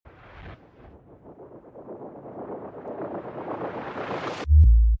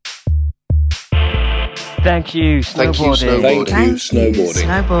Thank you, snowboarding. Thank you, snowboarding.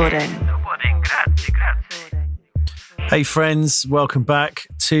 Hey friends, welcome back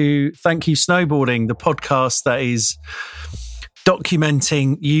to Thank You Snowboarding, the podcast that is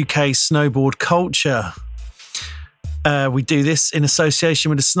documenting UK snowboard culture. We do this in association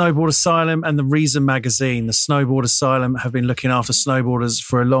with the Snowboard Asylum and the Reason magazine. The Snowboard Asylum have been looking after snowboarders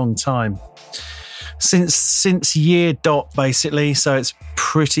for a long time. Since year dot, basically, so it's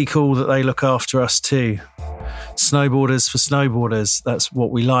pretty cool that they look after us too. Snowboarders for snowboarders, that's what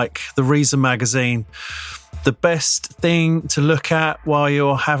we like. The Reason magazine, the best thing to look at while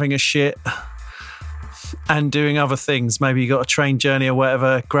you're having a shit and doing other things. Maybe you got a train journey or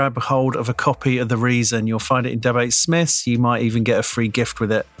whatever, grab hold of a copy of The Reason. You'll find it in W.H. Smith's. You might even get a free gift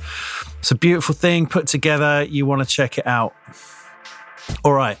with it. It's a beautiful thing put together. You want to check it out.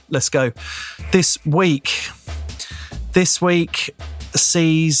 All right, let's go. This week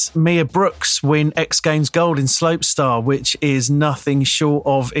sees Mia Brooks win X Games gold in slopestyle, which is nothing short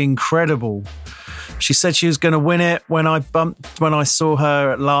of incredible. She said she was going to win it when I saw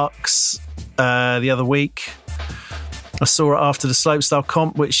her at Larks the other week. I saw her after the slopestyle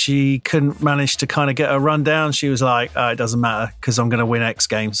comp, which she couldn't manage to kind of get her run down. She was like, it doesn't matter because I'm going to win X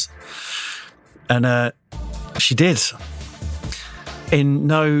Games. And she did. In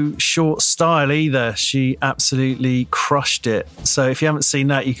no short style either. She absolutely crushed it. So if you haven't seen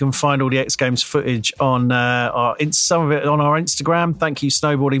that, you can find all the X Games footage on some of it on our Instagram. Thank You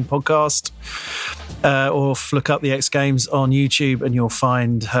Snowboarding Podcast. Or look up the X Games on YouTube and you'll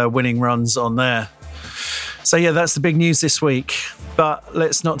find her winning runs on there. So yeah, that's the big news this week. But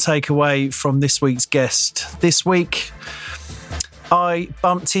let's not take away from this week's guest. This week, I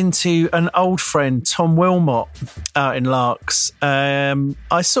bumped into an old friend, Tom Willmott, out in Larks.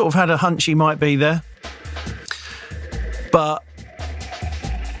 I sort of had a hunch he might be there. But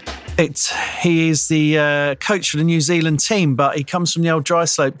he is the coach for the New Zealand team, but he comes from the old dry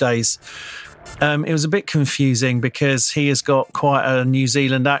slope days. It was a bit confusing because he has got quite a New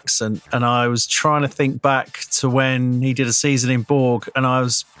Zealand accent, and I was trying to think back to when he did a season in Borg, and I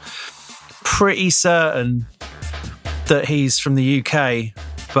was pretty certain that he's from the UK,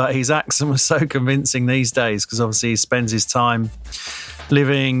 but his accent was so convincing these days because obviously he spends his time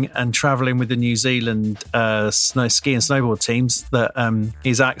living and travelling with the New Zealand ski and snowboard teams that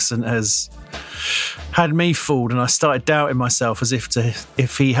his accent has had me fooled, and I started doubting myself as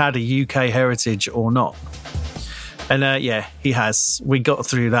if he had a UK heritage or not. And yeah, he has. We got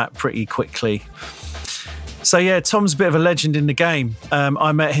through that pretty quickly. So yeah, Tom's a bit of a legend in the game.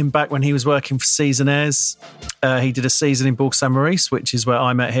 I met him back when he was working for Season Airs. He did a season in Bourg Saint-Maurice, which is where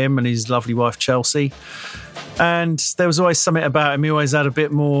I met him and his lovely wife Chelsea. And there was always something about him. He always had a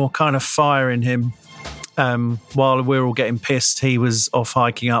bit more kind of fire in him. While we were all getting pissed, he was off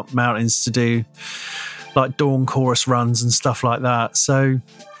hiking up mountains to do like dawn chorus runs and stuff like that. So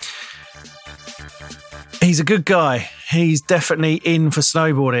he's a good guy. He's definitely in for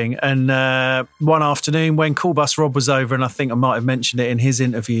snowboarding. And one afternoon when Cool Bus Rob was over, and I think I might have mentioned it in his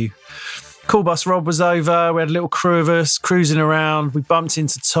interview, Cool Bus Rob was over. We had a little crew of us cruising around. We bumped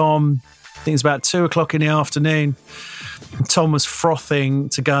into Tom. I think it was about 2:00 in the afternoon. And Tom was frothing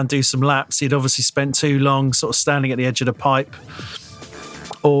to go and do some laps. He'd obviously spent too long sort of standing at the edge of the pipe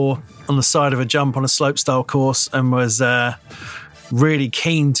or on the side of a jump on a slopestyle course, and was really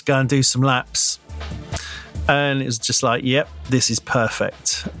keen to go and do some laps. And it was just like, yep, this is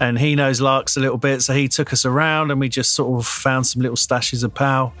perfect. And he knows Larks a little bit, so he took us around and we just sort of found some little stashes of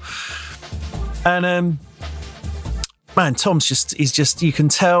pow. And man, Tom's just, you can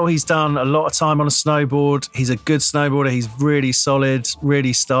tell he's done a lot of time on a snowboard. He's a good snowboarder. He's really solid,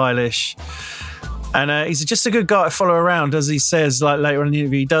 really stylish. And he's just a good guy to follow around, as he says, like later on in the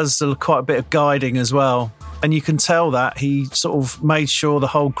interview. He does quite a bit of guiding as well. And you can tell that he sort of made sure the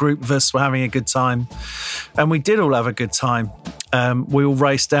whole group of us were having a good time. And we did all have a good time. We all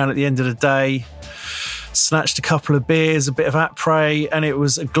raced down at the end of the day, snatched a couple of beers, a bit of après, and it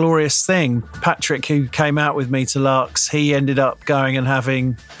was a glorious thing. Patrick, who came out with me to Larks, he ended up going and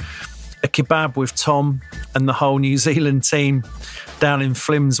having a kebab with Tom and the whole New Zealand team down in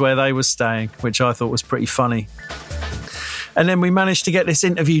Flims where they were staying, which I thought was pretty funny. And then we managed to get this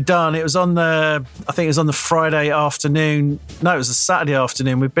interview done. It was on the Friday afternoon. No, it was a Saturday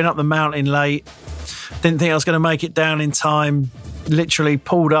afternoon. We'd been up the mountain late. Didn't think I was going to make it down in time. Literally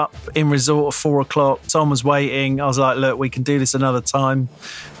pulled up in resort at 4:00. Tom was waiting. I was like, look, we can do this another time.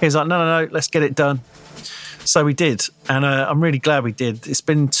 He was like, no, let's get it done. So we did. And I'm really glad we did. It's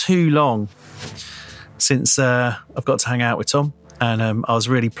been too long since I've got to hang out with Tom. And I was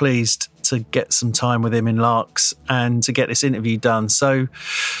really pleased to get some time with him in Larks and to get this interview done. So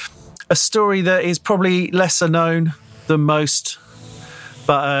a story that is probably lesser known than most.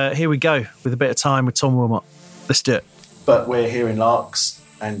 But here we go with a bit of time with Tom Willmott. Let's do it. But we're here in Larks,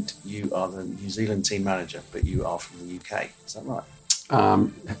 and you are the New Zealand team manager, but you are from the UK. Is that right?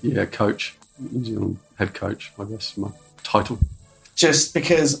 Coach. New Zealand head coach, I guess, my title. Just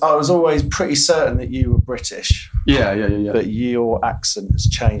because I was always pretty certain that you were British. Yeah. But your accent has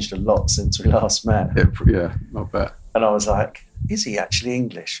changed a lot since we last met. Yeah, I bet. And I was like, is he actually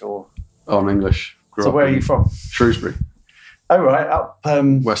English? Or? Oh, I'm English. So where are you from? Shrewsbury. Oh, right, up...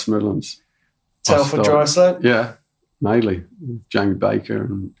 West Midlands. Telford Dry Slope? Yeah, mainly. Jamie Baker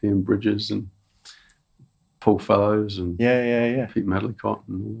and Ian Bridges and Paul Fellows and Pete Medlicott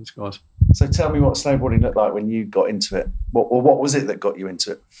and all those guys. So tell me what snowboarding looked like when you got into it. What was it that got you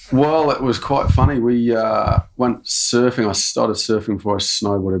into it? Well, it was quite funny. We went surfing. I started surfing before I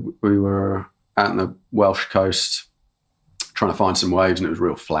snowboarded. We were out on the Welsh coast trying to find some waves, and it was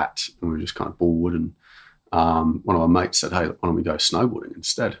real flat, and we were just kind of bored. And one of our mates said, "Hey, why don't we go snowboarding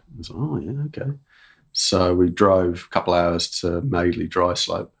instead?" I was like, "Oh, yeah, okay." So we drove a couple hours to Madeley Dry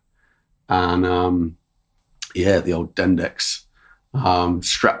Slope, and the old Dendex.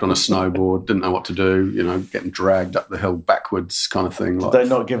 Strapped on a snowboard, didn't know what to do, getting dragged up the hill backwards kind of thing. Did they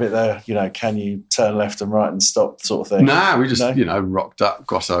not give it the, can you turn left and right and stop sort of thing? No, we just, rocked up,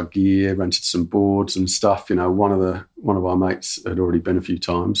 got our gear, rented some boards and stuff. One of our mates had already been a few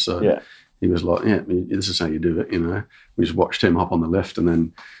times. So he was like, yeah, this is how you do it, We just watched him hop on the lift and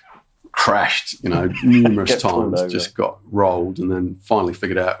then crashed, numerous times, just got rolled, and then finally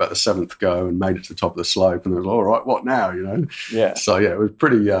figured out about the seventh go and made it to the top of the slope, and it was all right, what now, Yeah. So it was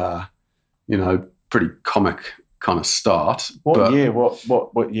pretty, pretty comic kind of start. What year?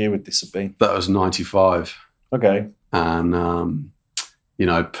 What year would this have been? That was 95. Okay. And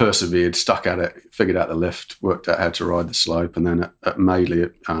persevered, stuck at it, figured out the lift, worked out how to ride the slope, and then at Madeley,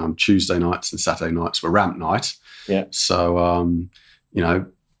 Tuesday nights and Saturday nights were ramp night. Yeah. So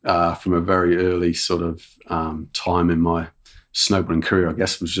from a very early sort of time in my snowboarding career, I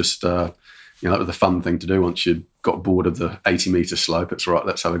guess, was just, that was the fun thing to do once you'd got bored of the 80-metre slope. It's right,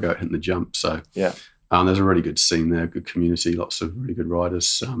 let's have a go at hitting the jump. So there's a really good scene there, good community, lots of really good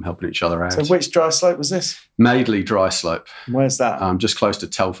riders helping each other out. So which dry slope was this? Madeley Dry Slope. Where's that? Just close to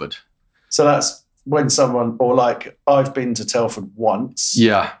Telford. So that's when someone, or like, I've been to Telford once.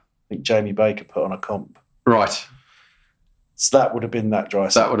 Yeah. I think Jamie Baker put on a comp. Right. So that would have been that dry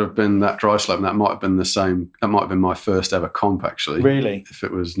slope? That would have been that dry slope, and that might have been the same. That might have been my first ever comp, actually. Really? If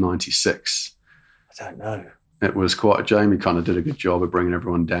it was 96. I don't know. It was quite... Jamie kind of did a good job of bringing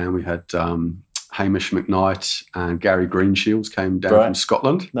everyone down. We had Hamish McKnight and Gary Greenshields came down from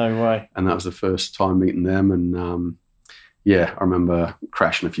Scotland. No way. And that was the first time meeting them. And, I remember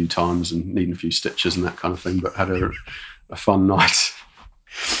crashing a few times and needing a few stitches and that kind of thing, but had a fun night.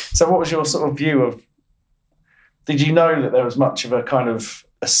 So what was your sort of view of... Did you know that there was much of a kind of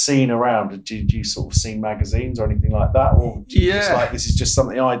a scene around? Did you sort of see magazines or anything like that? Or did you just like, this is just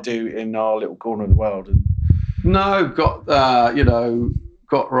something I do in our little corner of the world? And... No, got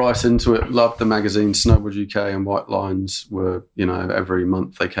right into it. Loved the magazine. Snowboard UK and White Lines were, every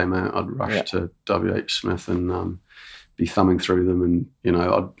month they came out, I'd rush to WH Smith and be thumbing through them. And,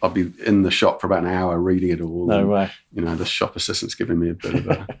 I'd be in the shop for about an hour reading it all. No way. The shop assistant's giving me a bit of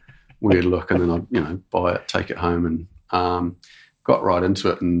a... weird look, and then I'd, buy it, take it home, and got right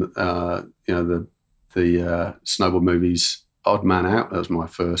into it. And the snowboard movies, Odd Man Out, that was my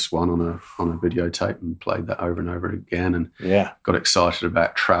first one on a videotape, and played that over and over again, and got excited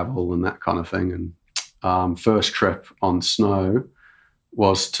about travel and that kind of thing. And first trip on snow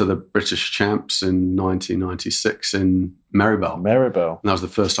was to the British Champs in 1996 in Maribel. And that was the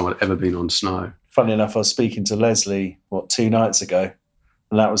first time I'd ever been on snow. Funny enough, I was speaking to Leslie 2 nights ago.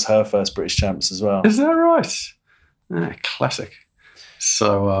 And that was her first British Champs as well. Is that right? Yeah, classic.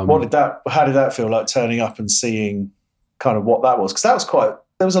 So, how did that feel like, turning up and seeing kind of what that was? Because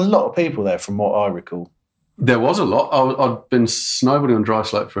there was a lot of people there from what I recall. There was a lot. I'd been snowboarding on dry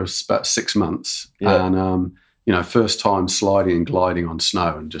slope for about 6 months. Yeah. And, first time sliding and gliding on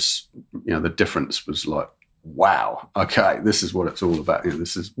snow, and just, the difference was like, wow, okay, this is what it's all about.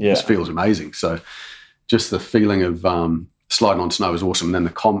 This feels amazing. So just the feeling of, sliding on snow was awesome. And then the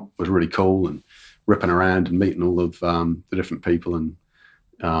comp was really cool, and ripping around and meeting all of the different people, and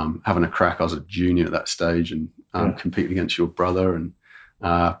having a crack. I was a junior at that stage, and competing against your brother and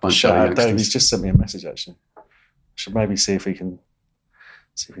a bunch of youngsters. Dave, he's just sent me a message, actually. I should maybe see if he's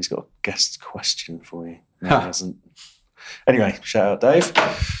got a guest question for you. No, he hasn't. Anyway, shout out, Dave.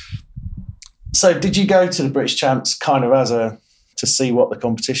 So did you go to the British Champs kind of as a to see what the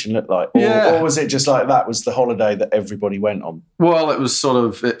competition looked like? Or was it just like that was the holiday that everybody went on? Well,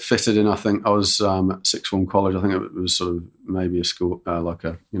 it fitted in. I think I was at sixth form college. I think it was sort of maybe a school, like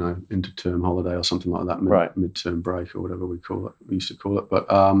a, interterm holiday or something like that, mid-term break or whatever we used to call it.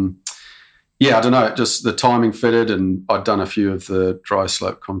 But I don't know, just the timing fitted, and I'd done a few of the dry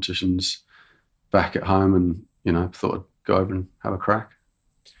slope competitions back at home and, thought I'd go over and have a crack.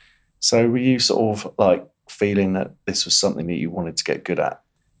 So were you sort of like feeling that this was something that you wanted to get good at?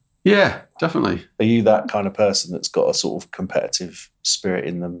 Yeah, definitely. Are you that kind of person that's got a sort of competitive spirit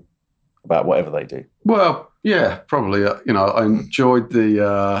in them about whatever they do? Well, yeah, probably. I enjoyed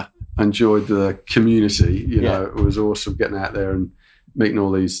the community. It was awesome getting out there and meeting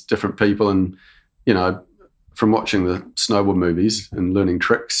all these different people, and from watching the snowboard movies and learning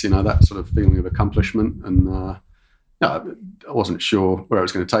tricks, that sort of feeling of accomplishment. And I wasn't sure where it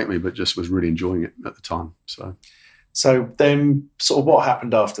was going to take me, but just was really enjoying it at the time. So then sort of what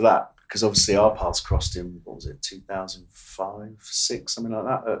happened after that? Because obviously our paths crossed in, 2005, 6, something like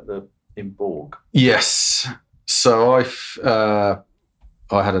that, in Borg. Yes. So I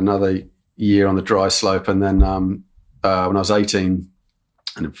had another year on the dry slope, and then when I was 18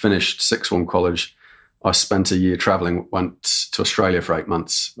 and had finished sixth form college, I spent a year travelling, went to Australia for 8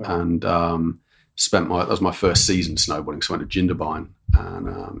 months, and that was my first season snowboarding. So I went to Jindabyne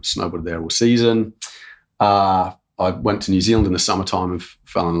and snowboarded there all season. I went to New Zealand in the summertime and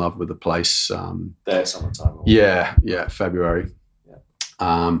fell in love with the place. Their summertime? Yeah, February. Yeah.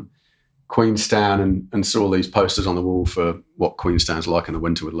 Queenstown, and saw all these posters on the wall for what Queenstown's like in the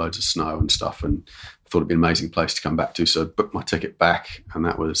winter with loads of snow and stuff, and thought it'd be an amazing place to come back to. So I booked my ticket back, and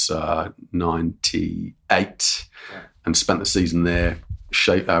that was 98, and spent the season there,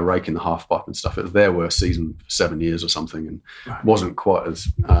 raking the half pipe and stuff. It was their worst season for 7 years or something, and wasn't quite as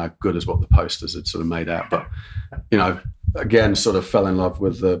good as what the posters had sort of made out. But, again, sort of fell in love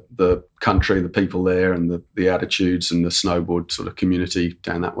with the country, the people there, and the attitudes and the snowboard sort of community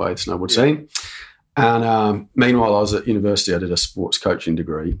down that way, the snowboard scene. And meanwhile, I was at university. I did a sports coaching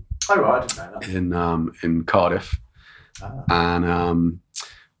degree. Oh, right, I didn't know that. In Cardiff. And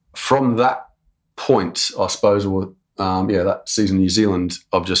from that point, I suppose, that season in New Zealand,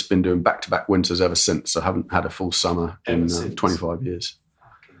 I've just been doing back-to-back winters ever since. I haven't had a full summer in 25 years.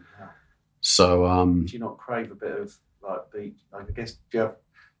 Fucking hell. So, do you not crave a bit of like beach? Like, I guess I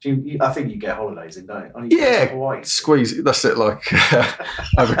think you get holidays in, don't you? Squeeze. That's it. Like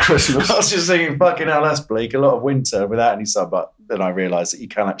over Christmas. I was just thinking, fucking hell, that's bleak. A lot of winter without any sun, but then I realised that you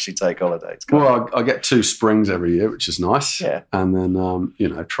can actually take holidays. Well, I get 2 springs every year, which is nice. Yeah. And then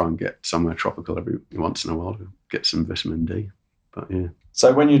try and get somewhere tropical every once in a while to get some vitamin D. But yeah.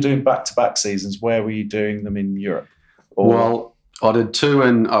 So when you're doing back-to-back seasons, where were you doing them in Europe? Well, I did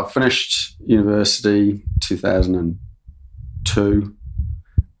 2 I finished university 2002.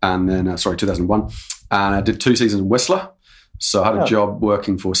 And then, 2001. And I did 2 seasons in Whistler. So I had a job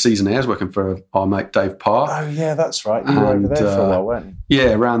working for Season Airs, working for our mate Dave Parr. Oh, yeah, that's right. You were over there for a while, weren't you?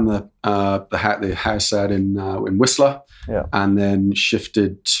 Yeah, around the house out in Whistler. Yeah. And then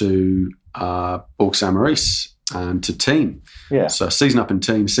shifted to Borg Saint Maurice and to Teen. Yeah. So season up in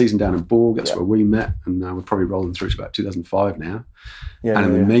Teen, season down in Borg. That's where we met. And we're probably rolling through to about 2005 now. Yeah, and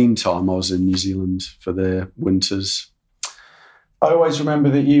in the meantime, I was in New Zealand for their winters. I always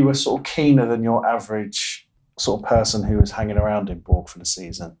remember that you were sort of keener than your average sort of person who was hanging around in Borg for the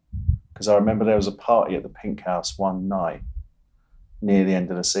season. Because I remember there was a party at the Pink House one night near the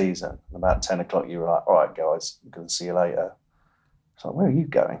end of the season. And about 10 o'clock, you were like, all right, guys, I'm going to see you later. It's like, where are you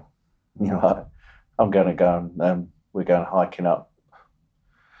going? And you're like, I'm going to go and we're going hiking up.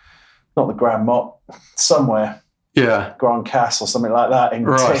 Not the Grand Mott, somewhere. Yeah. Grand Cass or something like that.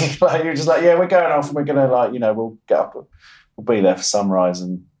 Right. Like, you're just like, yeah, we're going off and we're going to we'll get up. We'll be there for sunrise.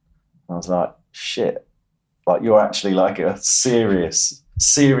 And I was like, shit, like you're actually like a serious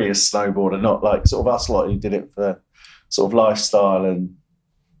snowboarder, not like sort of us lot who did it for sort of lifestyle and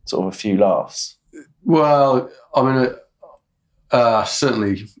sort of a few laughs. Well, I mean,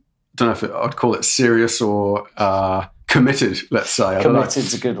 certainly don't know if I'd call it serious or committed, let's say.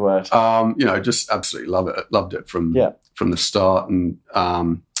 Committed's a good word. Just absolutely loved it from the start. And,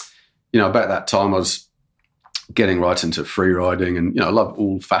 about that time I was getting right into free riding and, I love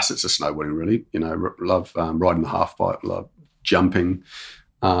all facets of snowboarding really. Love riding the half pipe, love jumping,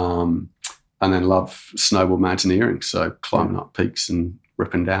 and then love snowboard mountaineering. So climbing up peaks and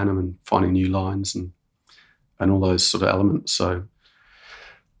ripping down them and finding new lines and all those sort of elements. So,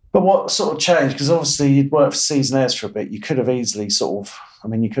 but what sort of changed? Because obviously you'd worked for Season Airs for a bit. You could have easily you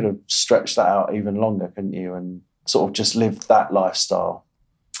could have stretched that out even longer, couldn't you? And sort of just lived that lifestyle.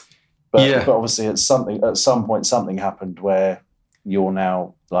 But obviously at some point something happened where you're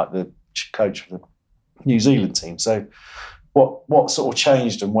now like the coach for the New Zealand team. So what sort of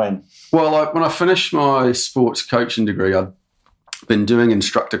changed and when? Well, when I finished my sports coaching degree, I'd been doing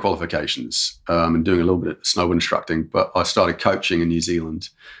instructor qualifications and doing a little bit of snowboard instructing, but I started coaching in New Zealand.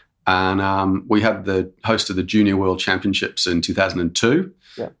 And we had hosted the Junior World Championships in 2002,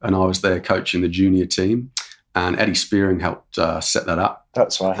 and I was there coaching the junior team. And Eddie Spearing helped set that up.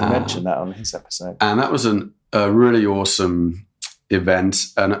 That's right. He mentioned that on his episode. And that was a really awesome event.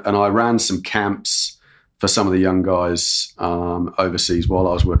 And I ran some camps for some of the young guys overseas while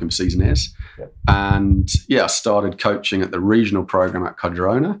I was working for Seasonaires. Yep. And I started coaching at the regional program at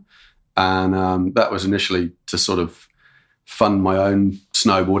Cardrona. And that was initially to sort of fund my own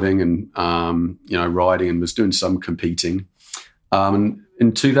snowboarding and, riding, and was doing some competing. And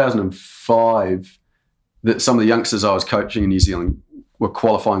in 2005, some of the youngsters I was coaching in New Zealand were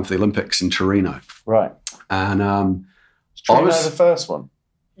qualifying for the Olympics in Torino. Right. And Torino the first one?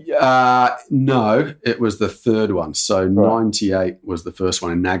 No, it was the third one. So 98 was the first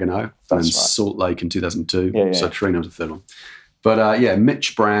one in Nagano, and Salt Lake in 2002. Yeah. So Torino was the third one. But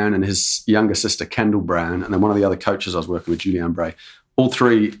Mitch Brown and his younger sister Kendall Brown, and then one of the other coaches I was working with, Julianne Bray, all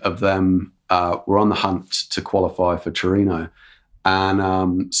three of them were on the hunt to qualify for Torino.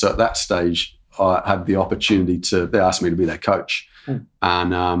 And so at that stage, I had the opportunity they asked me to be their coach. And,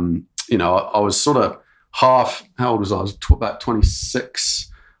 I was sort of how old was I? I was about 26.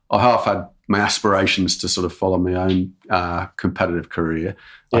 I half had my aspirations to sort of follow my own competitive career.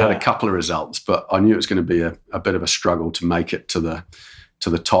 I had a couple of results, but I knew it was going to be a bit of a struggle to make it to the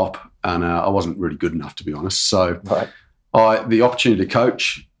top, and I wasn't really good enough, to be honest. So the opportunity to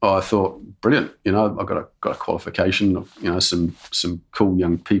coach, I thought, brilliant. I've got a qualification of, some cool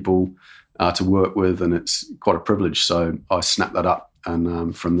young people to work with, and it's quite a privilege. So I snapped that up,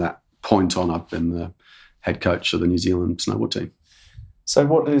 and from that point on, I've been the head coach of the New Zealand snowboard team. So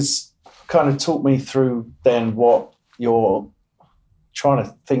what is kind of talk me through then what you're trying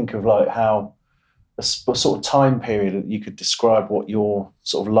to think of, like how a sort of time period that you could describe what your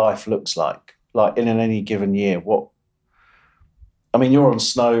sort of life looks like in any given year. You're on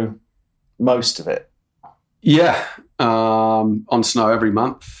snow most of it. Yeah, on snow every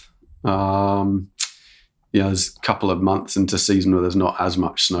month. There's a couple of months into season where there's not as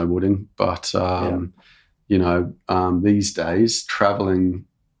much snowboarding, but these days traveling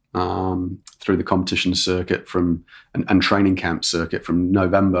through the competition circuit and training camp circuit from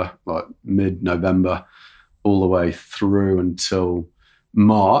November, like mid-November, all the way through until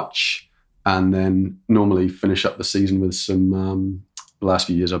March, and then normally finish up the season with some. The last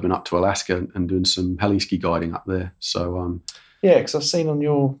few years I've been up to Alaska and doing some heli ski guiding up there. So because I've seen on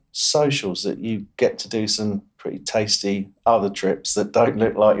your socials that you get to do some pretty tasty other trips that don't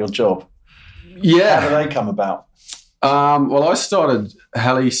look like your job. Yeah. How do they come about? Well, I started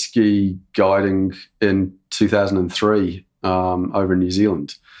heli ski guiding in 2003 over in New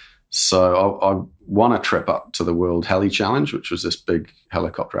Zealand. So I won a trip up to the World Heli Challenge, which was this big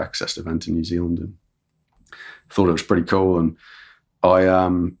helicopter access event in New Zealand, and thought it was pretty cool. And I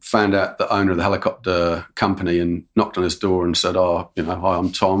found out the owner of the helicopter company and knocked on his door and said, hi,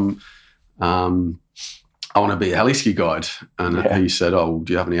 I'm Tom. I want to be a heli ski guide. And he said, do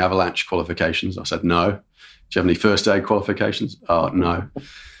you have any avalanche qualifications? I said, no. Do you have any first aid qualifications? Oh, no.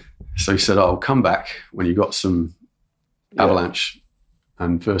 So he said, I'll come back when you got some avalanche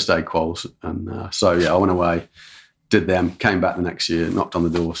and first aid quals. And I went away, did them, came back the next year, knocked on the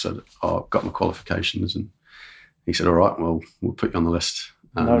door, said, I've got my qualifications. And he said, all right, well, we'll put you on the list.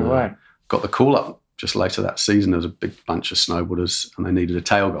 And, no way. Got the call up just later that season. There was a big bunch of snowboarders and they needed a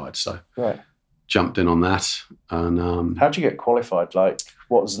tail guide. So jumped in on that. And how'd you get qualified? Like,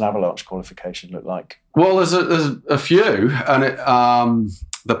 what does an avalanche qualification look like? Well, there's a few. And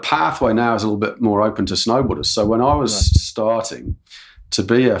the pathway now is a little bit more open to snowboarders. So when I was starting, to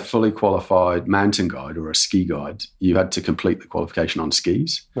be a fully qualified mountain guide or a ski guide, you had to complete the qualification on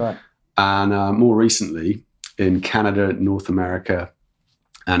skis. Right. And more recently, in Canada, North America,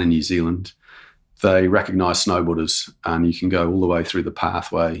 and in New Zealand, they recognise snowboarders, and you can go all the way through the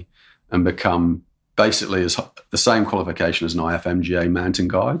pathway and become basically the same qualification as an IFMGA mountain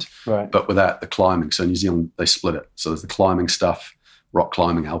guide, but without the climbing. So in New Zealand, they split it. So there's the climbing stuff, rock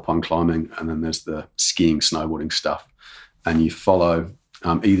climbing, alpine climbing, and then there's the skiing, snowboarding stuff. And you follow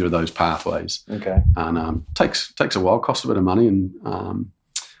either of those pathways. Okay. And takes a while, costs a bit of money, and a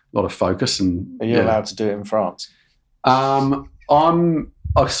lot of focus. And are you allowed to do it in France? I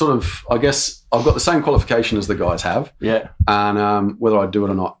guess I've got the same qualification as the guys have. Yeah. And whether I do it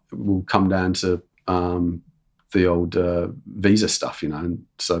or not will come down to the old visa stuff, And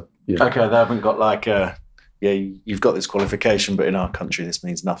so, Okay, they haven't got like a you've got this qualification, but in our country this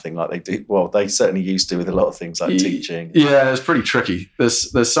means nothing. Like they do, well, they certainly used to with a lot of things like teaching. Yeah, it's pretty tricky.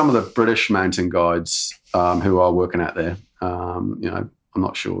 There's some of the British mountain guides who are working out there. I'm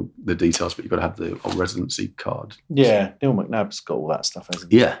not sure the details, but you've got to have the old residency card. Yeah, Neil McNabb's got all that stuff,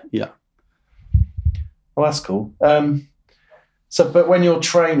 hasn't he? Yeah. Well, that's cool. But when you're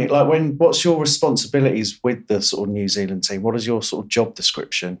training, what's your responsibilities with the sort of New Zealand team? What is your sort of job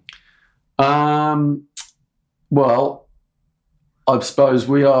description? Well, I suppose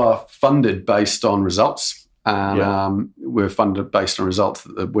we are funded based on results, and we're funded based on results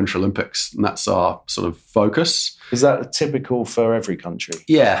at the Winter Olympics, and that's our sort of focus. Is that typical for every country?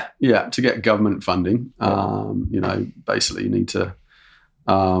 Yeah. To get government funding, basically you need to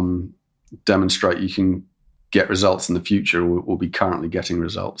demonstrate you can get results in the future or be currently getting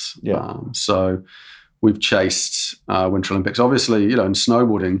results. Yeah. So we've chased Winter Olympics. Obviously, in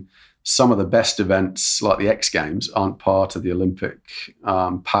snowboarding, some of the best events like the X Games aren't part of the Olympic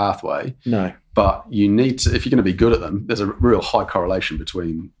pathway. No. But you need to, if you're going to be good at them, there's a real high correlation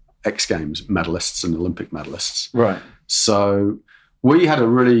between X Games medalists and Olympic medalists. Right. So we had a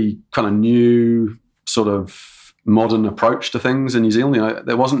really kind of new sort of modern approach to things in New Zealand.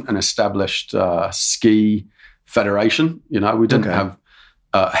 There wasn't an established ski federation. We didn't have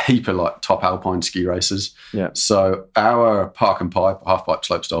a heap of like top alpine ski races. Yeah. So our park and pipe, half pipe,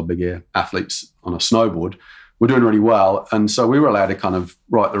 slopestyle, big air athletes on a snowboard were doing really well. And so we were allowed to kind of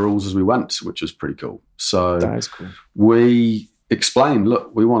write the rules as we went, which was pretty cool. So that is cool. We explained, look,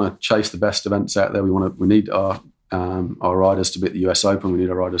 we want to chase the best events out there. We need our riders to be at the US Open. We need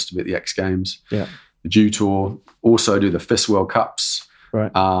our riders to be at the X Games. Yeah. The Dew Tour, also do the FIS World Cups.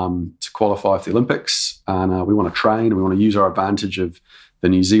 Right. To qualify for the Olympics. And we want to train and we want to use our advantage of the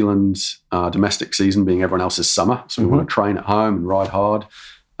New Zealand domestic season being everyone else's summer. So we want to train at home and ride hard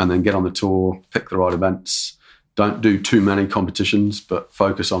and then get on the tour, pick the right events. Don't do too many competitions, but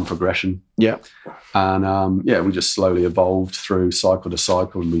focus on progression. Yeah. And we just slowly evolved through cycle to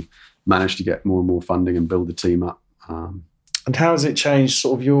cycle and we managed to get more and more funding and build the team up. And how has it changed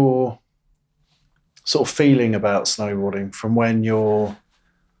sort of your sort of feeling about snowboarding from when you're,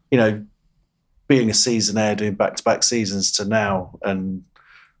 being a seasonaire, doing back-to-back seasons to now, and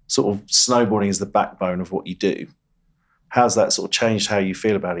sort of snowboarding is the backbone of what you do? How's that sort of changed how you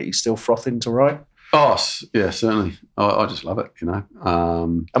feel about it? Are you still frothing to ride? Oh, yeah, certainly. I just love it,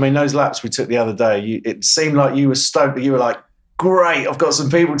 I mean, those laps we took the other day, it seemed like you were stoked, but you were like, great, I've got some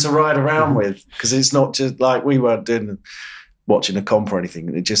people to ride around with, because it's not just like we weren't watching a comp or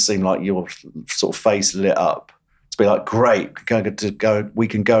anything. It just seemed like your sort of face lit up to be like, great, we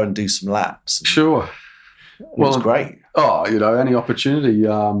can go and do some laps. Sure. It was great. Oh, any opportunity.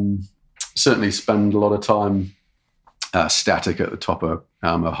 Certainly spend a lot of time static at the top of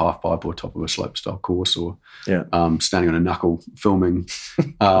a half pipe or top of a slopestyle course, or standing on a knuckle filming,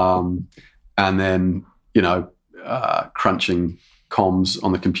 and then crunching comms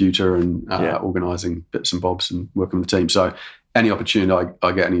on the computer and organising bits and bobs and working with the team. So any opportunity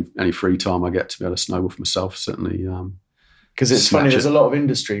I get, any free time I get to be able to snowboard for myself, certainly. Because it's funny, there's a lot of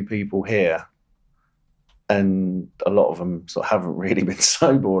industry people here, and a lot of them sort of haven't really been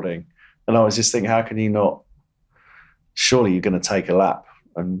snowboarding. And I was just thinking, how can you not? Surely you're going to take a lap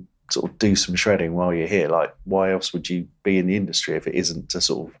and sort of do some shredding while you're here. Like, why else would you be in the industry if it isn't to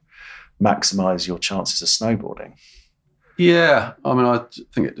sort of maximise your chances of snowboarding? Yeah, I mean, I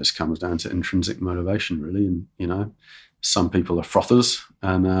think it just comes down to intrinsic motivation, really. And, some people are frothers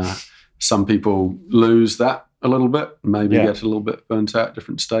and some people lose that a little bit, maybe get a little bit burnt out at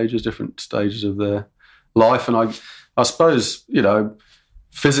different stages of their life. And I suppose,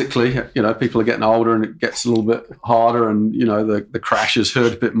 physically, people are getting older and it gets a little bit harder and, the crashes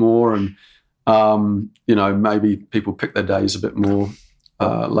hurt a bit more and, maybe people pick their days a bit more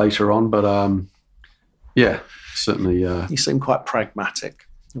later on. But, certainly. You seem quite pragmatic.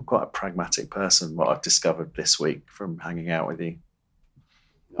 You're quite a pragmatic person, what I've discovered this week from hanging out with you.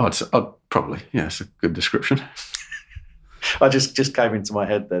 I'd probably, it's a good description. I just came into my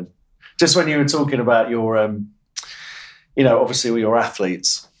head then. Just when you were talking about your, obviously all your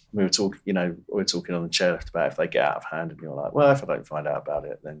athletes, we were talking on the chairlift about if they get out of hand, and you're like, well, if I don't find out about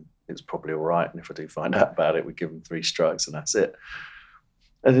it, then it's probably all right. And if I do find out about it, we give them 3 strikes and that's it.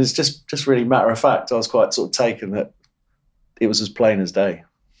 And it's just really matter of fact. I was quite sort of taken that it was as plain as day.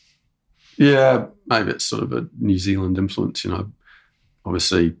 Yeah, maybe it's sort of a New Zealand influence.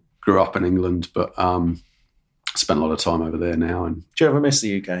 Obviously grew up in England, but spent a lot of time over there now. And do you ever miss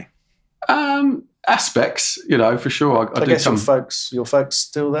the UK? Aspects, for sure. I guess your folks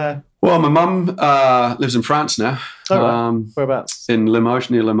still there? Well, my mum lives in France now. Oh, right. Whereabouts? In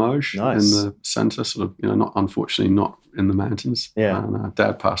Limoges, near Limoges, nice. in the centre, sort of, unfortunately not in the mountains. Yeah. And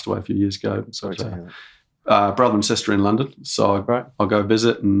Dad passed away a few years ago. Sorry to hear that. Brother and sister in London. So I'll go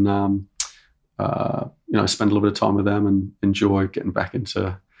visit and, spend a little bit of time with them and enjoy getting back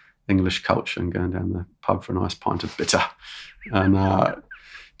into English culture and going down the pub for a nice pint of bitter and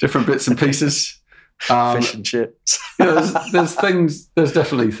different bits and pieces. Fish and chips. There's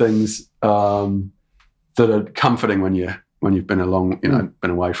definitely things that are comforting when you've been been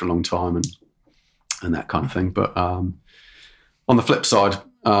away for a long time and that kind of thing. But on the flip side,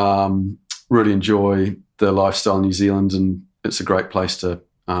 really enjoy the lifestyle in New Zealand, and it's a great place to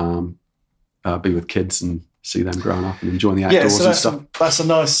be with kids and see them growing up and enjoying the outdoors and stuff. That's a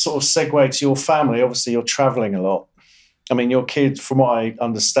nice sort of segue to your family. Obviously, you're travelling a lot. I mean, your kids, from what I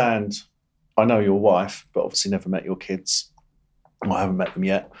understand, I know your wife, but obviously never met your kids. Well, I haven't met them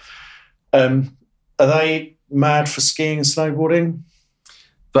yet. Are they mad for skiing and snowboarding?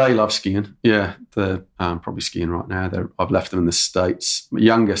 They love skiing. Yeah, they're probably skiing right now. I've left them in the States. My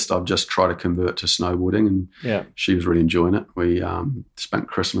youngest, I've just tried to convert to snowboarding, and she was really enjoying it. We spent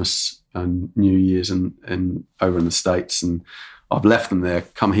Christmas and New Year's over in the States, and I've left them there,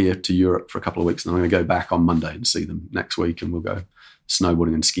 come here to Europe for a couple of weeks, and I'm going to go back on Monday and see them next week, and we'll go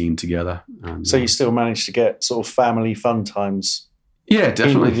snowboarding and skiing together. And, so you still manage to get sort of family fun times? Yeah,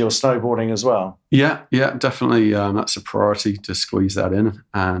 definitely. With your snowboarding as well? Yeah, definitely. That's a priority to squeeze that in.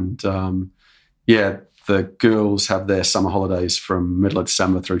 And the girls have their summer holidays from middle of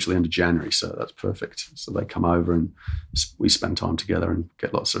December through to the end of January, so that's perfect. So they come over and we spend time together and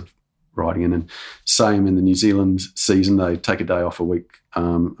get lots of riding in. And same in the New Zealand season, they take a day off a week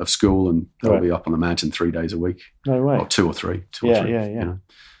of school, and they'll be up on the mountain 3 days a week. No way. Or two or three. Yeah.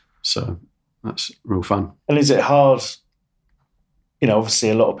 So that's real fun. And is it hard? Obviously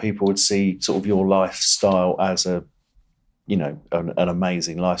a lot of people would see sort of your lifestyle as an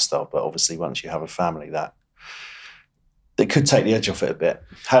amazing lifestyle, but obviously once you have a family, that could take the edge off it a bit.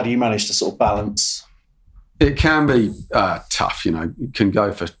 How do you manage to sort of balance? It can be tough, You can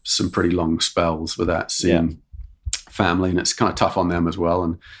go for some pretty long spells without seeing family, and it's kind of tough on them as well.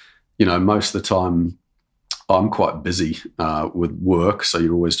 And, most of the time I'm quite busy with work, so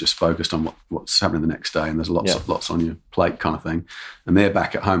you're always just focused on what's happening the next day, and there's lots on your plate kind of thing. And they're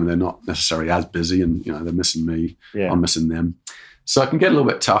back at home and they're not necessarily as busy, and, they're missing me, I'm missing them. So it can get a little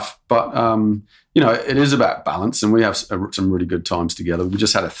bit tough, but, it is about balance, and we have some really good times together. We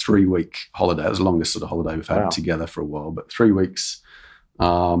just had a 3-week holiday. It was the longest sort of holiday we've had together for a while, but 3 weeks,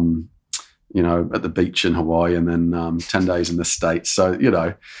 at the beach in Hawaii, and then 10 days in the States. So,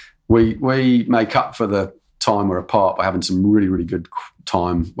 we make up for the time we're apart by having some really, really good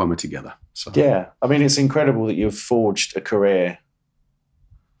time when we're together. So. Yeah. I mean, it's incredible that you've forged a career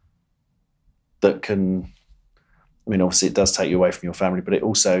that can, obviously it does take you away from your family, but it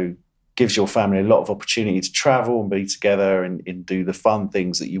also gives your family a lot of opportunity to travel and be together and do the fun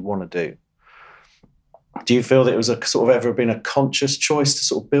things that you want to do. Do you feel that it was a sort of ever been a conscious choice to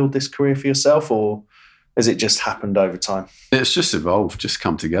sort of build this career for yourself, or has it just happened over time? It's just evolved, just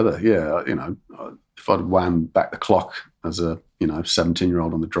come together. Yeah. If I'd wound back the clock as a,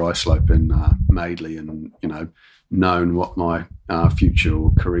 17-year-old on the dry slope in Madeley and, known what my future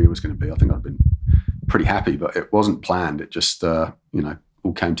or career was going to be, I think I'd been pretty happy, but it wasn't planned. It just,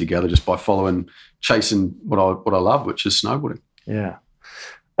 all came together just by chasing what I love, which is snowboarding. Yeah.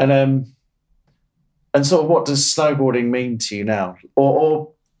 And sort of what does snowboarding mean to you now?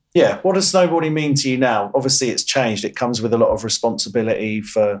 What does snowboarding mean to you now? Obviously it's changed. It comes with a lot of responsibility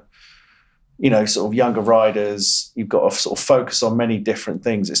for, sort of younger riders. You've got to sort of focus on many different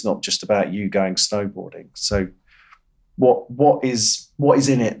things. It's not just about you going snowboarding. So what is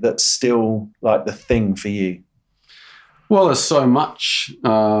in it that's still like the thing for you? Well, there's so much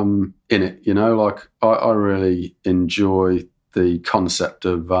in it, like I really enjoy the concept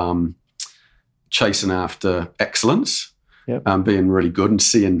of chasing after excellence. Yep. Being really good and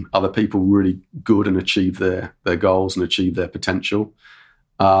seeing other people really good and achieve their goals and achieve their potential.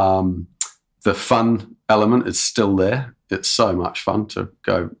 The fun element is still there. It's so much fun to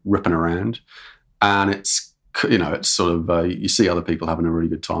go ripping around, and it's sort of you see other people having a really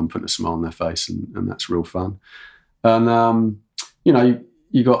good time, putting a smile on their face, and that's real fun. And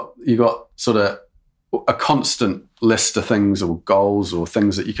you got sort of a constant list of things or goals or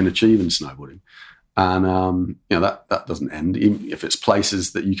things that you can achieve in snowboarding. And, that doesn't end. Even if it's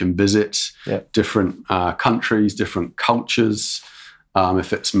places that you can visit, different countries, different cultures,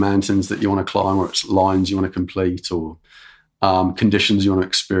 if it's mountains that you want to climb, or it's lines you want to complete, or conditions you want to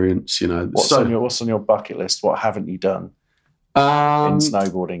experience, What's on your bucket list? What haven't you done? in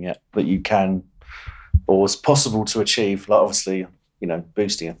snowboarding yet that you can, or is possible to achieve? Like obviously,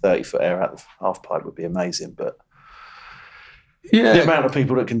 boosting a 30-foot air out the half pipe would be amazing, but the amount of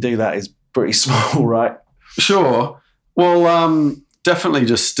people that can do that is pretty small, right? Sure. Well, definitely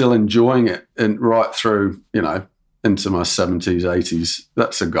just still enjoying it and right through, into my 70s, 80s.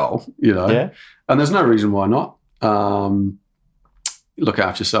 That's a goal, Yeah. And there's no reason why not. Look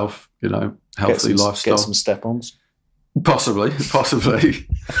after yourself, healthy lifestyle. Get some step-ons. Possibly. The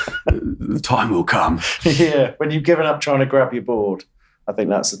time will come. Yeah, when you've given up trying to grab your board, I think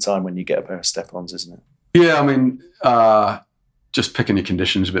that's the time when you get a pair of step-ons, isn't it? Yeah, I mean, just picking your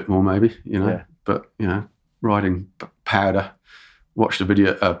conditions a bit more maybe, Yeah. But, riding powder. Watched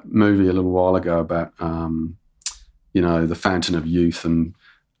a movie a little while ago about, the Fountain of Youth, and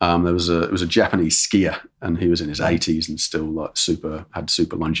it was a Japanese skier, and he was in his 80s and still had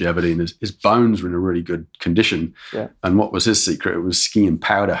super longevity, and his bones were in a really good condition. Yeah. And what was his secret? It was skiing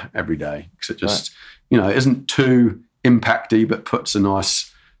powder every day, because it just, isn't too impacty, but puts a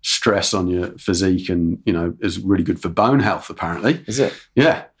nice stress on your physique, and is really good for bone health. Apparently, is it?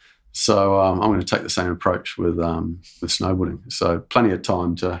 Yeah. So I'm going to take the same approach with snowboarding. So plenty of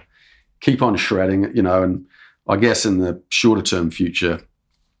time to keep on shredding, and I guess in the shorter term future,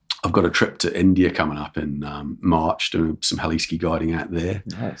 I've got a trip to India coming up in March, doing some heli ski guiding out there.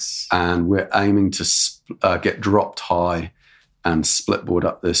 Nice. And we're aiming to get dropped high and split board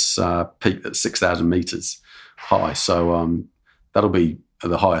up this peak that's 6,000 meters high. So that'll be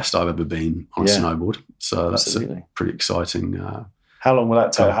the highest I've ever been on a snowboard. So that's pretty exciting. How long will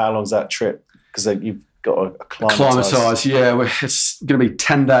that take? How long's that trip? Because you've got to acclimatise. Yeah. It's going to be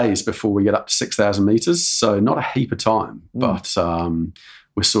 10 days before we get up to 6,000 meters. So not a heap of time, but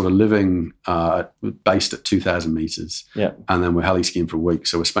we're sort of living based at 2,000 meters. Yeah. And then we're heli skiing for a week.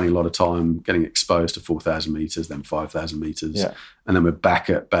 So we're spending a lot of time getting exposed to 4,000 meters, then 5,000 meters. Yeah. And then we're back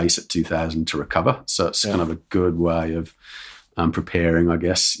at base at 2,000 to recover. So it's kind of a good way of preparing, I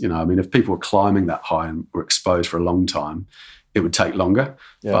guess. If people were climbing that high and were exposed for a long time, it would take longer,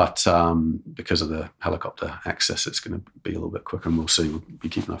 but because of the helicopter access, it's going to be a little bit quicker, and we'll see. We'll be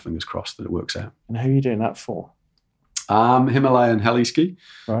keeping our fingers crossed that it works out. And who are you doing that for? Himalayan heli ski.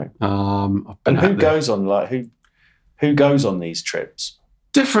 Right. And who goes on these trips?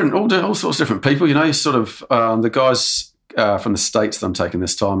 All sorts of different people. You sort of the guys from the States that I'm taking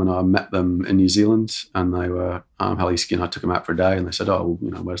this time, and I met them in New Zealand, and they were heli skiing. I took them out for a day, and they said, "Oh,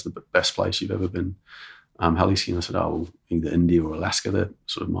 well, where's the best place you've ever been heli skiing?" I said, "Oh, well, either India or Alaska. They're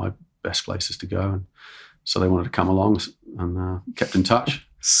sort of my best places to go." And so they wanted to come along, and kept in touch.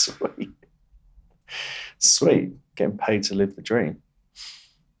 Sweet. Getting paid to live the dream.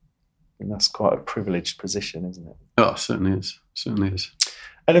 And that's quite a privileged position, isn't it? Oh, certainly is.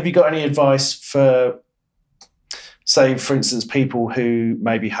 And have you got any advice for, say, for instance, people who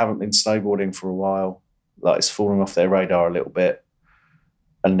maybe haven't been snowboarding for a while, like it's falling off their radar a little bit,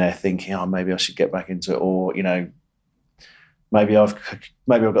 and they're thinking, oh, maybe I should get back into it, or, maybe I've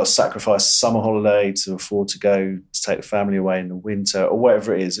got to sacrifice a summer holiday to afford to go to take the family away in the winter, or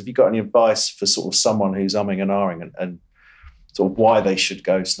whatever it is. Have you got any advice for sort of someone who's umming and ahhing and sort of why they should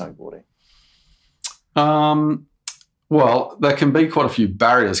go snowboarding? Well, there can be quite a few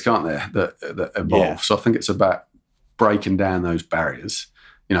barriers, can't there, that evolve. Yeah. So I think it's about breaking down those barriers.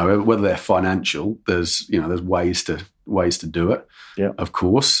 Whether they're financial, there's ways to do it. Yeah. Of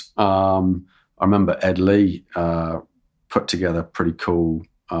course. I remember Ed Lee put together pretty cool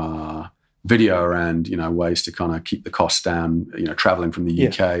video around, ways to kind of keep the costs down, traveling from the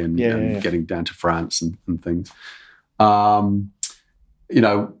UK and getting down to France and things. I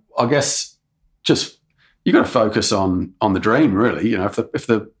guess just you got to focus on the dream, really. If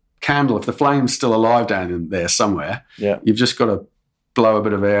the flame's still alive down in there somewhere, you've just got to blow a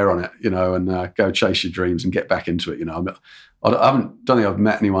bit of air on it, and go chase your dreams and get back into it. I don't think I've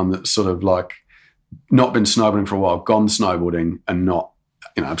met anyone that's sort of like not been snowboarding for a while, gone snowboarding and not,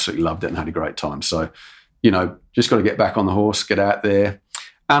 absolutely loved it and had a great time. So, just got to get back on the horse, get out there.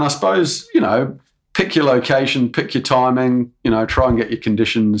 And I suppose, pick your location, pick your timing, try and get your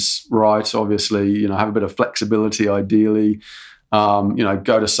conditions right. Obviously, have a bit of flexibility ideally. Go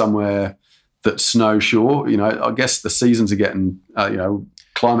to somewhere that's snow sure. I guess the seasons are getting,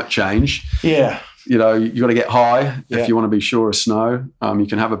 climate change. Yeah. You got to get high if you want to be sure of snow. You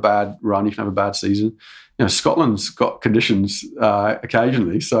can have a bad run, you can have a bad season. Scotland's got conditions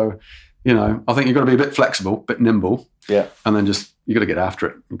occasionally. So, I think you've got to be a bit flexible, a bit nimble. Yeah. And then you got to get after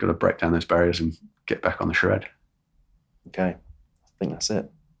it. You've got to break down those barriers and get back on the shred. Okay. I think that's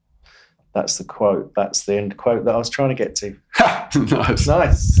it. That's the quote. That's the end quote that I was trying to get to. Nice.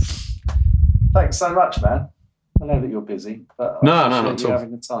 Nice. Thanks so much, man. I know that you're busy, but No, I'm not sure at you're all.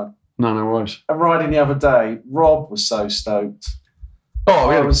 having the time. No worries. And riding the other day, Rob was so stoked. Oh,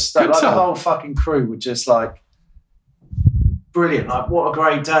 I was stoked. good Like, the time. whole fucking crew were just like, brilliant. Like, what a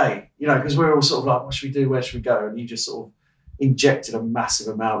great day. You know, because we were all sort of like, what should we do? Where should we go? And you just sort of injected a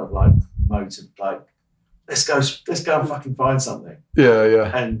massive amount of like motive, like, let's go and fucking find something.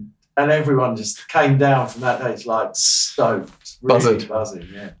 Yeah. And everyone just came down from that day. It's like stoked, really buzzing.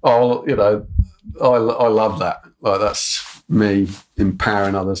 Yeah. Oh, you know, I love that. Like, that's me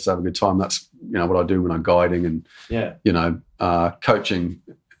empowering others to have a good time. That's, you know, what I do when I'm guiding and, you know, coaching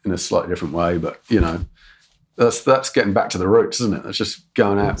in a slightly different way. But, you know, that's getting back to the roots, isn't it? That's just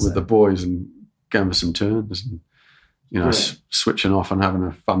going out with the boys and going for some turns and, you know, switching off and having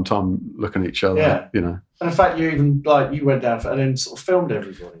a fun time looking at each other, you know. And in fact, you went down and then sort of filmed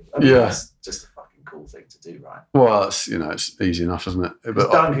everybody. I mean, that's just a fucking cool thing to do, right? Well, it's, you know, it's easy enough, isn't it?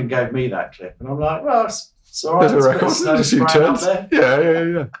 But Duncan gave me that clip and I'm like, well, it's all right. There's a record. There's a few turns.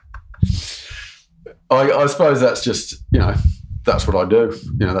 Yeah. I suppose that's just, you know, that's what I do.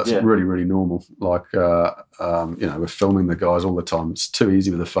 You know, that's really, really normal. Like, you know, we're filming the guys all the time. It's too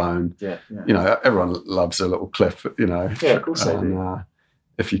easy with a phone. Yeah. You know, everyone loves a little clip, you know. Yeah, of course they do.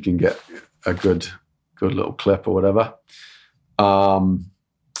 If you can get a good little clip or whatever. I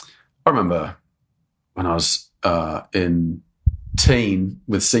remember when I was in teen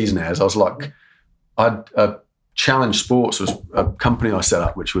with Season Airs, I was like, Challenge Sports was a company I set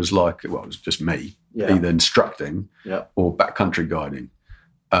up, which was like, well, it was just me, either instructing or backcountry guiding.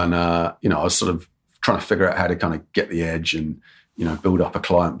 And, you know, I was sort of trying to figure out how to kind of get the edge and, you know, build up a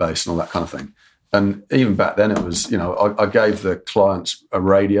client base and all that kind of thing. And even back then it was, you know, I gave the clients a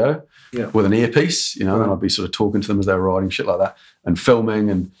radio with an earpiece, you know, and I'd be sort of talking to them as they were riding, shit like that, and filming.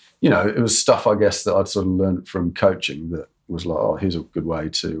 And, you know, it was stuff, I guess, that I'd sort of learned from coaching that was like, oh, here's a good way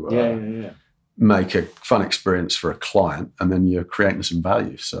to make a fun experience for a client, and then you're creating some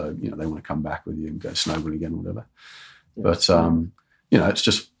value. So, you know, they want to come back with you and go snowboarding again or whatever. Yeah, but, you know, it's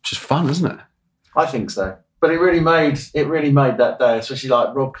just fun, isn't it? I think so. But it really made that day, especially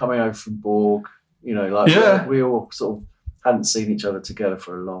like Rob coming over from Borg, you know, like we all sort of hadn't seen each other together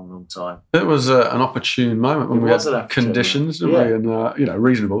for a long, long time. It was an opportune moment when we had conditions, didn't we? And, you know,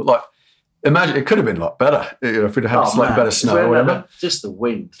 reasonable. Like, imagine it could have been a lot better, you know, if we'd had slightly better snow or whatever. Just the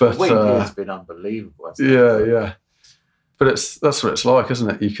wind. The wind here has been unbelievable. Yeah. But that's what it's like, isn't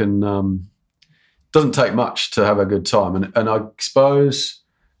it? You can, doesn't take much to have a good time. And I suppose,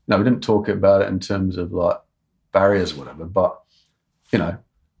 you know, we didn't talk about it in terms of like barriers or whatever, but, you know,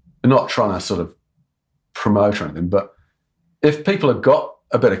 we're not trying to sort of promote or anything, but if people have got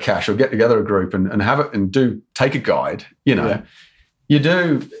a bit of cash or get together a group and have it and do take a guide, you know,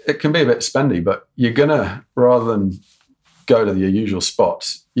 it can be a bit spendy, but you're going to, rather than go to your usual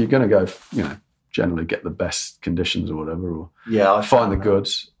spots, you're going to go, you know, generally get the best conditions or whatever, or I find the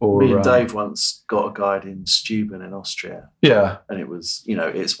goods. Or me and Dave once got a guide in Steuben in Austria. Yeah. And it was, you know,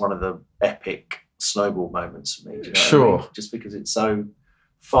 it's one of the epic snowboard moments for me. Do you know sure. what I mean? Just because it's so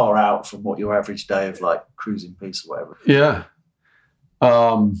far out from what your average day of like cruising piece or whatever. Yeah.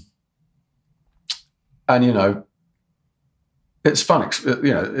 And, you know, it's fun,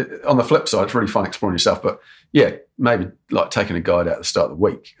 you know, on the flip side, it's really fun exploring yourself. But yeah, maybe like taking a guide out at the start of the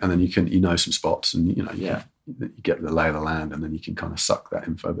week, and then you know some spots, and you know you get the lay of the land, and then you can kind of suck that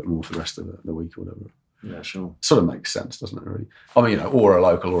info a bit more for the rest of the week or whatever. Yeah, sure. Sort of makes sense, doesn't it? Really. I mean, you know, or a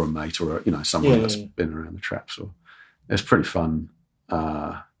local, or a mate, or you know, someone that's been around the traps. Or it's pretty fun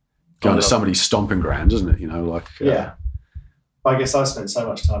going to somebody's stomping grounds, isn't it? You know, like I guess I spent so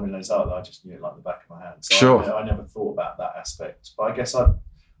much time in Les Arts that I just knew it like the back of my hand. So sure. I never thought about that aspect. But I guess I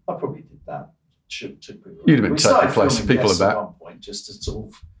probably did that. Took people. You'd have been taking place people about. At one point, just to sort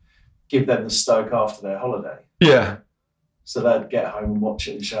of give them the stoke after their holiday. Yeah. So they'd get home and watch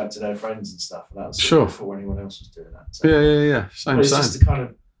it and show it to their friends and stuff. And that was before anyone else was doing that. So. Yeah. Same. It's just to kind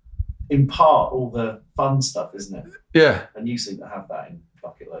of impart all the fun stuff, isn't it? Yeah. And you seem to have that in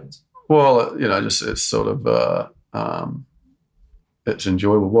bucket loads. Well, you know, just it's sort of it's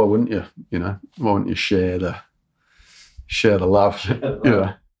enjoyable. Why wouldn't you? You know, why wouldn't you share the love? You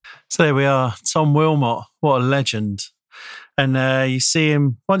know. So there we are, Tom Willmott. What a legend! And you see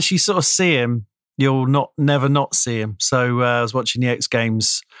him once you sort of see him, you'll never not see him. So I was watching the X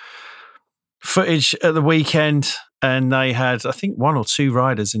Games footage at the weekend, and they had, I think, 1 or 2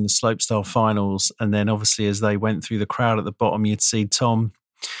 riders in the slopestyle finals. And then obviously as they went through the crowd at the bottom, you'd see Tom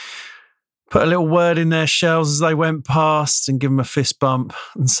put a little word in their shells as they went past and give them a fist bump.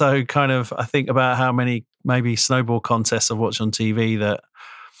 And so kind of, I think about how many maybe snowboard contests I've watched on TV that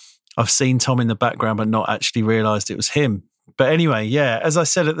I've seen Tom in the background but not actually realised it was him. But anyway, yeah, as I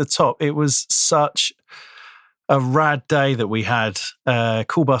said at the top, it was such rad day that we had.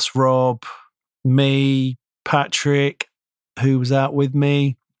 Cool Bus Rob, me, Patrick, who was out with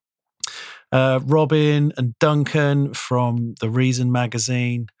me, Robin and Duncan from The Reason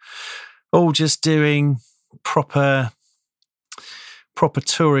magazine, all just doing proper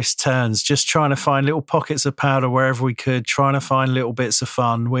tourist turns, just trying to find little pockets of powder wherever we could, trying to find little bits of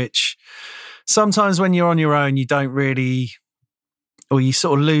fun, which sometimes when you're on your own, you don't really, or you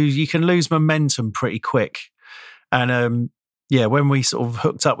sort of you can lose momentum pretty quick. And when we sort of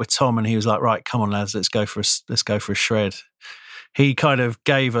hooked up with Tom and he was like, right, come on lads, let's go for a shred. He kind of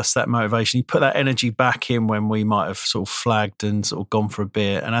gave us that motivation. He put that energy back in when we might have sort of flagged and sort of gone for a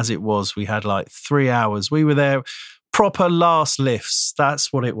beer. And as it was, we had like 3 hours. We were there, proper last lifts.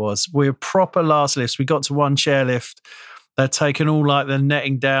 That's what it was. We were proper last lifts. We got to one chairlift. They'd taken all like the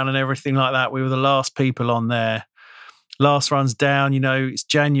netting down and everything like that. We were the last people on there. Last runs down, it's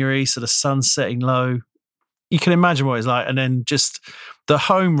January, so the sun's setting low. You can imagine what it's like. And then just the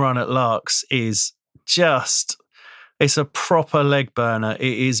home run at Larks is just... It's a proper leg burner.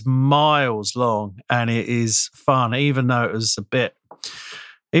 It is miles long and it is fun, even though it was a bit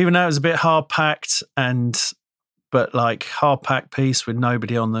hard packed but like hard packed piece with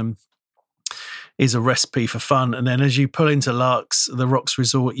nobody on them is a recipe for fun. And then as you pull into Larks, the Rocks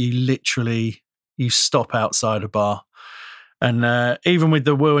Resort, you stop outside a bar. And even with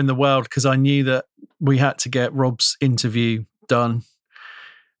the Will in the World, because I knew that we had to get Rob's interview done,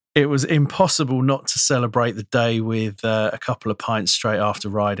 it was impossible not to celebrate the day with a couple of pints straight after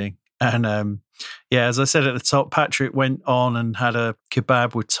riding. And as I said at the top, Patrick went on and had a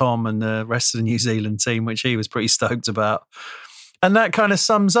kebab with Tom and the rest of the New Zealand team, which he was pretty stoked about. And that kind of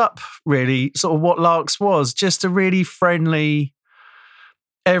sums up really sort of what Larks was, just a really friendly,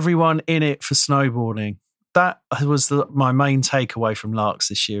 everyone in it for snowboarding. That was my main takeaway from Larks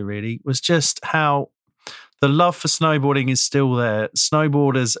this year, really, was just how the love for snowboarding is still there.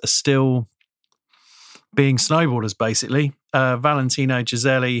 Snowboarders are still being snowboarders, basically. Valentino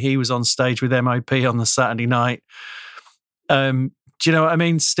Giselli, he was on stage with MOP on the Saturday night. Do you know what I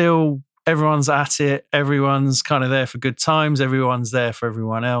mean? Still, everyone's at it. Everyone's kind of there for good times. Everyone's there for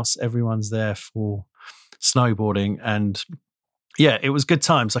everyone else. Everyone's there for snowboarding. And yeah, it was good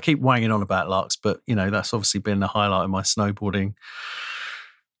times. I keep wanging on about Larks, but, that's obviously been the highlight of my snowboarding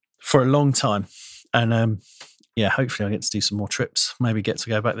for a long time. And hopefully I get to do some more trips, maybe get to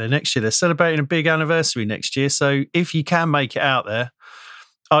go back there next year. They're celebrating a big anniversary next year. So if you can make it out there,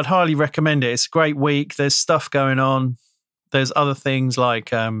 I'd highly recommend it. It's a great week. There's stuff going on. There's other things like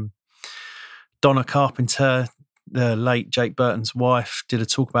Donna Carpenter, the late Jake Burton's wife, did a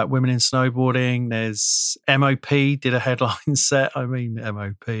talk about women in snowboarding. There's MOP, did a headline set. I mean,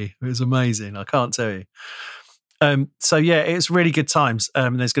 MOP, it was amazing. I can't tell you. It's really good times.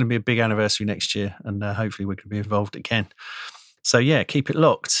 There's going to be a big anniversary next year and hopefully we can be involved again. So yeah, keep it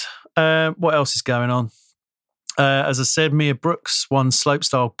locked. What else is going on? As I said, Mia Brooks won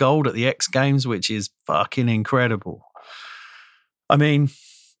slopestyle gold at the X Games, which is fucking incredible. I mean,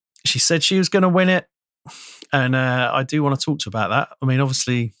 she said she was going to win it. And I do want to talk to you about that. I mean,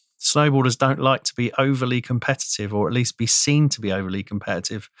 obviously, snowboarders don't like to be overly competitive, or at least be seen to be overly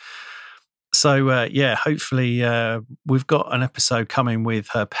competitive. So, hopefully we've got an episode coming with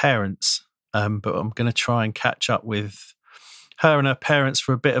her parents, but I'm going to try and catch up with her and her parents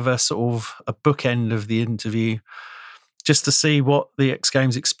for a bit of a sort of a bookend of the interview, just to see what the X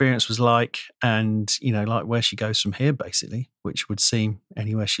Games experience was like and, like where she goes from here, basically, which would seem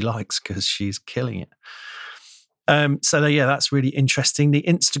anywhere she likes because she's killing it. That's really interesting. The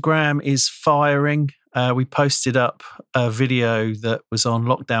Instagram is firing. We posted up a video that was on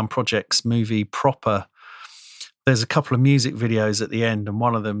Lockdown Project's movie Proper. There's a couple of music videos at the end, and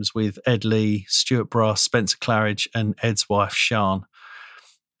one of them's with Ed Lee, Stuart Brass, Spencer Claridge, and Ed's wife, Sian.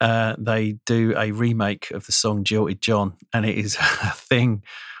 They do a remake of the song Jilted John, and it is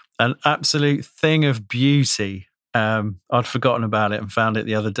an absolute thing of beauty. I'd forgotten about it and found it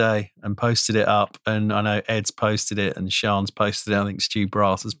the other day and posted it up, and I know Ed's posted it and Sian's posted it. I think Stu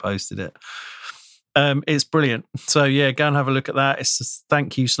Brass has posted it. It's brilliant. So yeah, go and have a look at that. It's a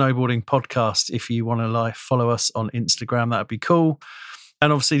Thank You Snowboarding podcast. If you want to follow us on Instagram, that'd be cool.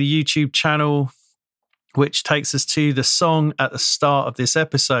 And obviously the YouTube channel, which takes us to the song at the start of this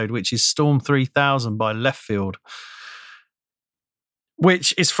episode, which is Storm 3000 by Leftfield,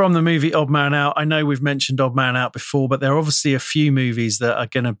 which is from the movie Odd Man Out. I know we've mentioned Odd Man Out before, but there are obviously a few movies that are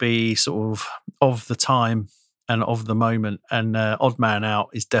going to be sort of the time and of the moment. And Odd Man Out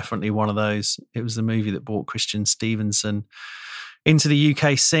is definitely one of those. It was the movie that brought Christian Stevenson into the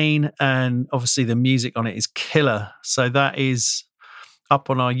UK scene. And obviously the music on it is killer. So that is up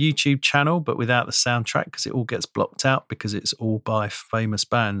on our YouTube channel, but without the soundtrack because it all gets blocked out because it's all by famous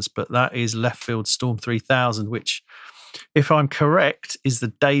bands. But that is Left Field Storm 3000, which, if I'm correct, is the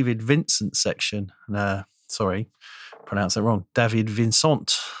David Vincent section. Sorry, pronounced that wrong. David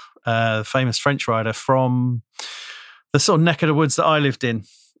Vincent, famous French rider from the sort of neck of the woods that I lived in.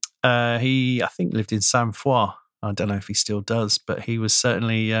 He, I think, lived in Sainte-Foy. I don't know if he still does, but he was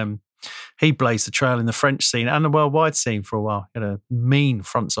certainly... he blazed the trail in the French scene and the worldwide scene for a while. He had a mean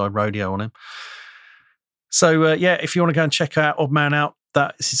frontside rodeo on him. So, if you want to go and check out Odd Man Out,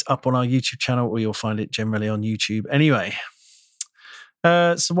 that is up on our YouTube channel, or you'll find it generally on YouTube anyway.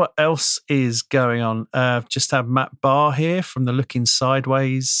 So what else is going on? Just have Matt Barr here from the Looking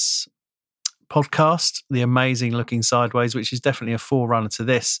Sideways podcast, the amazing Looking Sideways, which is definitely a forerunner to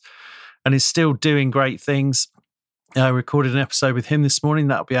this and is still doing great things. I recorded an episode with him this morning.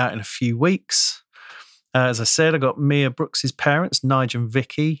 That'll be out in a few weeks. As I said, I got Mia Brooks's parents, Nigel and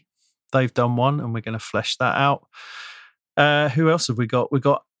Vicky. They've done one, and we're going to flesh that out. Who else have we got? We've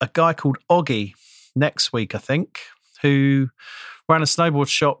got a guy called Oggy next week, I think, who ran a snowboard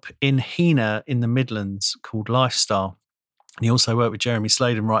shop in Heanor in the Midlands called Lifestyle. And he also worked with Jeremy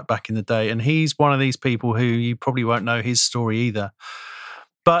Sladen right back in the day. And he's one of these people who you probably won't know his story either.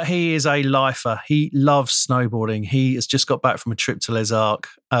 But he is a lifer. He loves snowboarding. He has just got back from a trip to Les Arcs.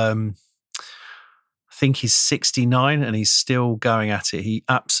 I think he's 69 and he's still going at it. He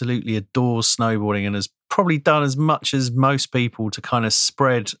absolutely adores snowboarding and has probably done as much as most people to kind of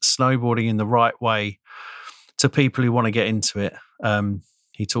spread snowboarding in the right way to people who want to get into it.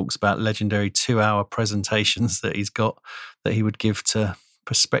 He talks about legendary 2-hour presentations that he's got that he would give to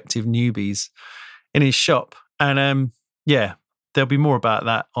prospective newbies in his shop. And there'll be more about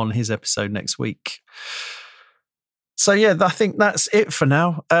that on his episode next week. So, I think that's it for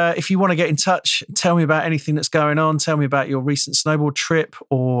now. If you want to get in touch, tell me about anything that's going on. Tell me about your recent snowboard trip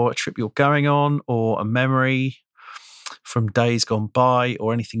or a trip you're going on or a memory from days gone by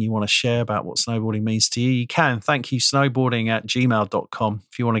or anything you want to share about what snowboarding means to you. You can. Thank you, snowboarding@gmail.com.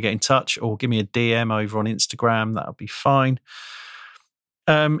 If you want to get in touch or give me a DM over on Instagram, that'll be fine.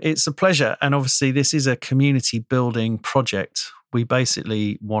 It's a pleasure. And obviously, this is a community building project. We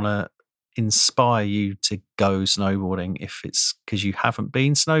basically want to inspire you to go snowboarding if it's because you haven't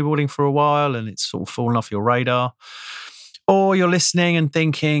been snowboarding for a while and it's sort of fallen off your radar, or you're listening and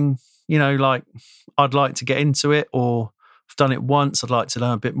thinking, I'd like to get into it, or I've done it once, I'd like to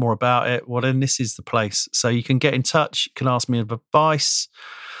learn a bit more about it. Well, then this is the place. So you can get in touch, you can ask me advice,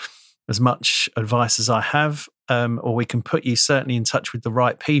 as much advice as I have, or we can put you certainly in touch with the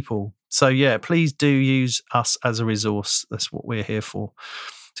right people. So please do use us as a resource. That's what we're here for.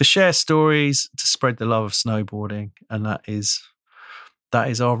 To share stories, to spread the love of snowboarding. And that is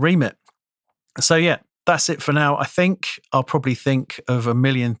our remit. So that's it for now. I think I'll probably think of a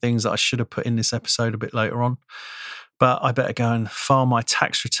million things that I should have put in this episode a bit later on. But I better go and file my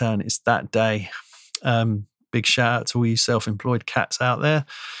tax return. It's that day. Big shout out to all you self-employed cats out there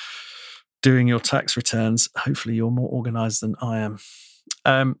doing your tax returns. Hopefully you're more organised than I am.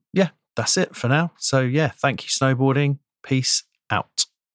 That's it for now. So thank you, snowboarding. Peace